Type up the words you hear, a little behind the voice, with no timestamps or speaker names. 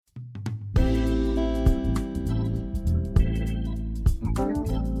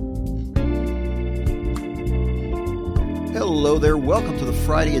Hello there. Welcome to the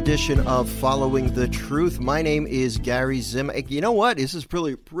Friday edition of Following the Truth. My name is Gary Zim. You know what? This is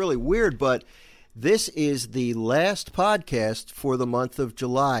really weird, but this is the last podcast for the month of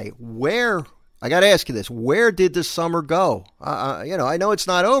July. I got to ask you this, where did the summer go? I know it's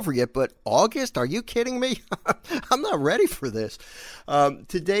not over yet, but August? Are you kidding me? I'm not ready for this.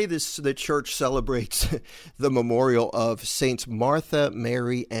 Today, the church celebrates the memorial of Saints Martha,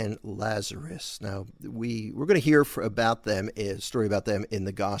 Mary, and Lazarus. Now, we're going to hear about them, a story about them in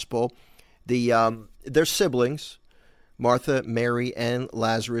the gospel. They're siblings, Martha, Mary, and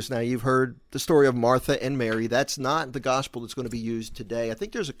Lazarus. Now, you've heard the story of Martha and Mary. That's not the gospel that's going to be used today. I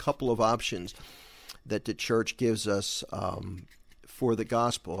think there's a couple of options that the church gives us for the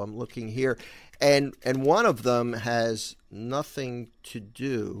gospel. I'm looking here. And one of them has nothing to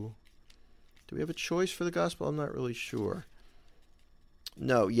do. Do we have a choice for the gospel? I'm not really sure.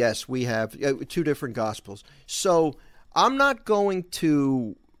 No, yes, we have two different gospels. So I'm not going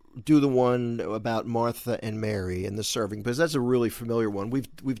to do the one about Martha and Mary and the serving, because that's a really familiar one.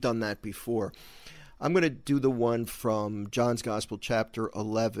 We've done that before. I'm going to do the one from John's Gospel, chapter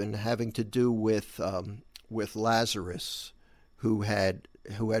 11, having to do with Lazarus, who had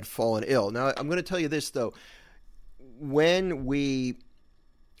fallen ill. Now, I'm going to tell you this though: we're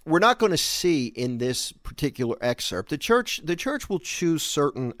not going to see in this particular excerpt, the church will choose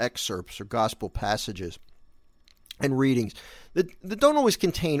certain excerpts or gospel passages and readings that don't always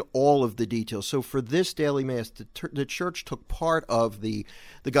contain all of the details. So for this daily mass, the church took part of the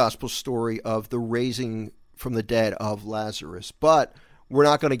gospel story of the raising from the dead of Lazarus, but we're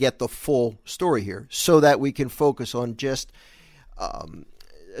not going to get the full story here, so that we can focus on just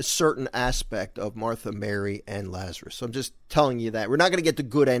a certain aspect of Martha, Mary, and Lazarus. So I'm just telling you that. We're not going to get the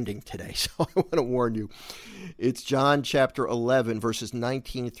good ending today, so I want to warn you. It's John chapter 11, verses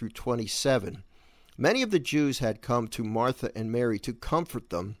 19 through 27. Many of the Jews had come to Martha and Mary to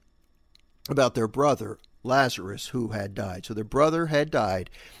comfort them about their brother, Lazarus, who had died. So their brother had died.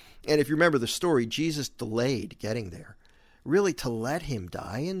 And if you remember the story, Jesus delayed getting there, really to let him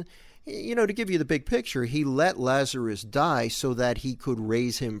die. And, to give you the big picture, he let Lazarus die so that he could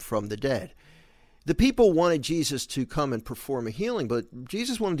raise him from the dead. The people wanted Jesus to come and perform a healing, but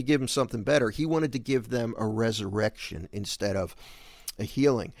Jesus wanted to give them something better. He wanted to give them a resurrection instead of a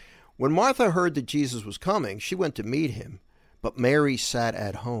healing. When Martha heard that Jesus was coming, she went to meet him, but Mary sat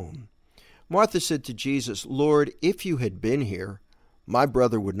at home. Martha said to Jesus, "Lord, if you had been here, my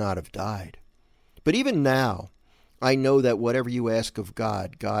brother would not have died. But even now, I know that whatever you ask of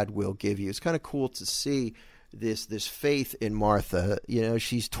God, God will give you." It's kind of cool to see this faith in Martha.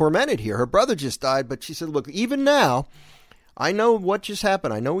 She's tormented here. Her brother just died, but she said, "Look, even now, I know what just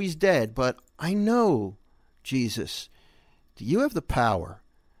happened. I know he's dead, but I know, Jesus, that you have the power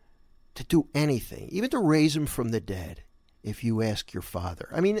to do anything, even to raise him from the dead, if you ask your Father."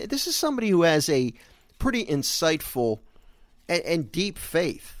 I mean, this is somebody who has a pretty insightful and deep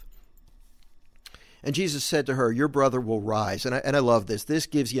faith. And Jesus said to her, "Your brother will rise." And I love this. This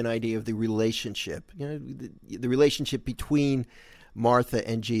gives you an idea of the relationship, the relationship between Martha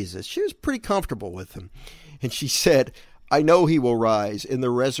and Jesus. She was pretty comfortable with him. And she said, "I know he will rise in the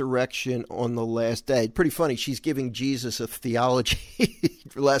resurrection on the last day." Pretty funny. She's giving Jesus a theology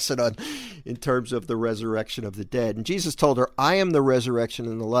lesson in terms of the resurrection of the dead. And Jesus told her, "I am the resurrection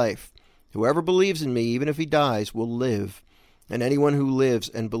and the life. Whoever believes in me, even if he dies, will live. And anyone who lives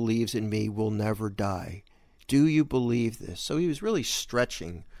and believes in me will never die. Do you believe this?" So he was really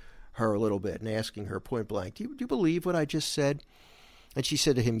stretching her a little bit and asking her point blank, do you believe what I just said? And she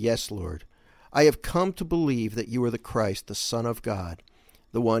said to him, "Yes, Lord. I have come to believe that you are the Christ, the Son of God,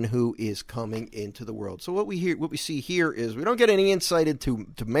 the one who is coming into the world." So what we see here is we don't get any insight into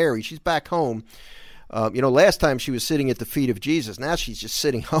Mary. She's back home. Last time she was sitting at the feet of Jesus. Now she's just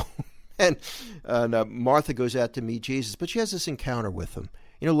sitting home. And Martha goes out to meet Jesus, but she has this encounter with him.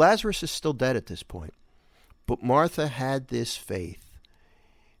 Lazarus is still dead at this point. But Martha had this faith,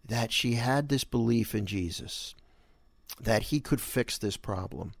 that she had this belief in Jesus, that he could fix this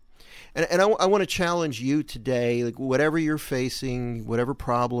problem. And I want to challenge you today, like whatever you're facing, whatever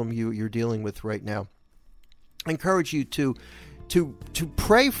problem you're dealing with right now, I encourage you to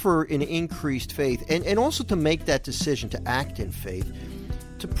pray for an increased faith and also to make that decision to act in faith,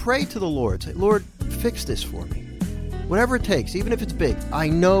 to pray to the Lord. Say, "Lord, fix this for me. Whatever it takes, even if it's big, I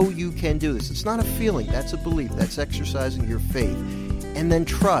know you can do this." It's not a feeling, that's a belief. That's exercising your faith. And then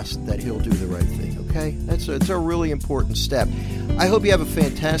trust that he'll do the right thing, okay? It's a really important step. I hope you have a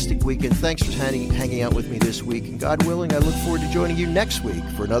fantastic weekend. Thanks for hanging out with me this week. And God willing, I look forward to joining you next week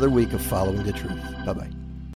for another week of Following the Truth. Bye-bye.